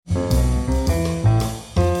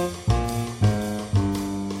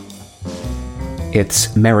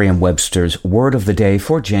It's Merriam-Webster's Word of the Day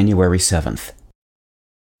for January 7th.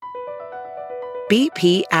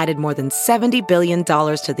 BP added more than $70 billion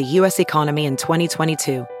to the U.S. economy in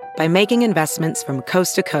 2022 by making investments from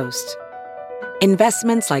coast to coast.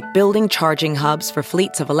 Investments like building charging hubs for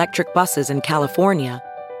fleets of electric buses in California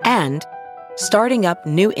and starting up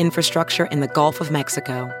new infrastructure in the Gulf of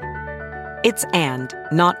Mexico. It's and,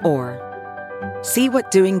 not or. See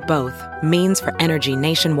what doing both means for energy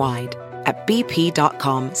nationwide at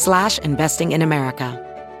bp.com/investing in America.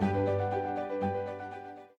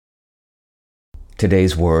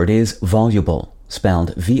 Today's word is voluble,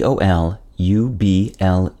 spelled V-O-L-U-B-L-E.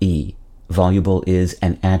 Voluble is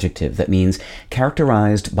an adjective that means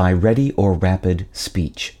characterized by ready or rapid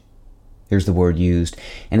speech. Here's the word used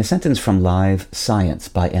in a sentence from Live Science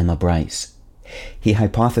by Emma Bryce. He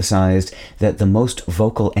hypothesized that the most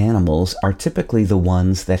vocal animals are typically the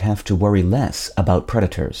ones that have to worry less about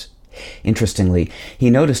predators. Interestingly, he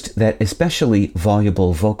noticed that especially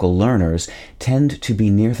voluble vocal learners tend to be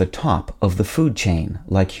near the top of the food chain,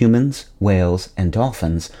 like humans, whales, and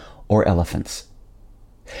dolphins, or elephants.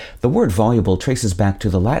 The word voluble traces back to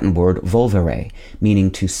the Latin word volvere, meaning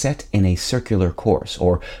to set in a circular course,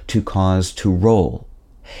 or to cause to roll.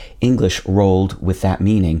 English rolled with that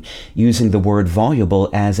meaning, using the word voluble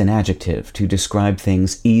as an adjective to describe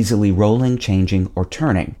things easily rolling, changing, or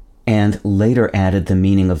turning, and later added the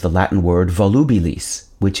meaning of the Latin word volubilis,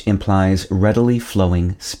 which implies readily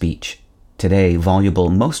flowing speech. Today, voluble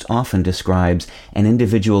most often describes an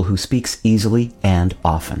individual who speaks easily and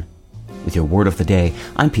often. With your Word of the Day,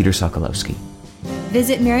 I'm Peter Sokolowski.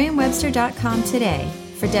 Visit Merriam-Webster.com today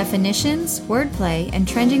for definitions, wordplay, and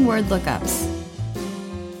trending word lookups.